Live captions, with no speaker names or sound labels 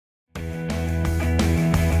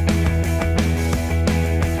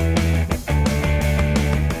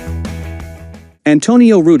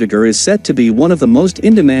Antonio Rudiger is set to be one of the most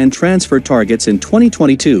in-demand transfer targets in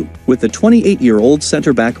 2022, with the 28-year-old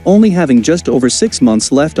centre-back only having just over 6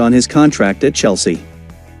 months left on his contract at Chelsea.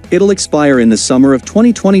 It'll expire in the summer of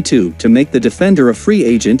 2022 to make the defender a free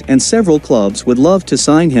agent, and several clubs would love to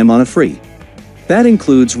sign him on a free. That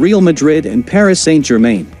includes Real Madrid and Paris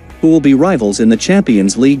Saint-Germain, who will be rivals in the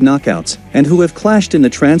Champions League knockouts, and who have clashed in the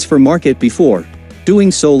transfer market before,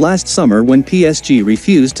 doing so last summer when PSG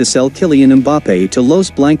refused to sell Kylian Mbappé to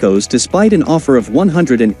Los Blancos despite an offer of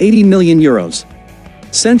 €180 million.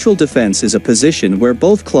 Central defense is a position where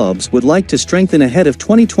both clubs would like to strengthen ahead of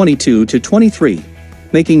 2022-23,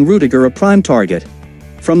 making Rudiger a prime target.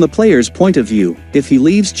 From the player's point of view, if he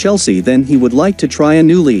leaves Chelsea, then he would like to try a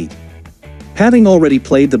new league. Having already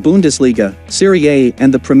played the Bundesliga, Serie A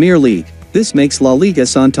and the Premier League, this makes La Liga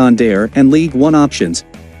Santander and League One options,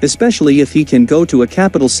 especially if he can go to a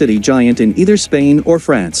capital city giant in either Spain or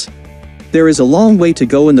France. There is a long way to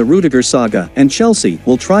go in the Rudiger saga, and Chelsea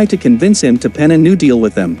will try to convince him to pen a new deal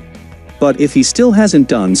with them. But if he still hasn't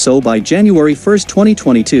done so by January 1,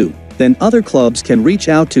 2022, then other clubs can reach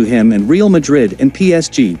out to him, and Real Madrid and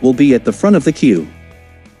PSG will be at the front of the queue.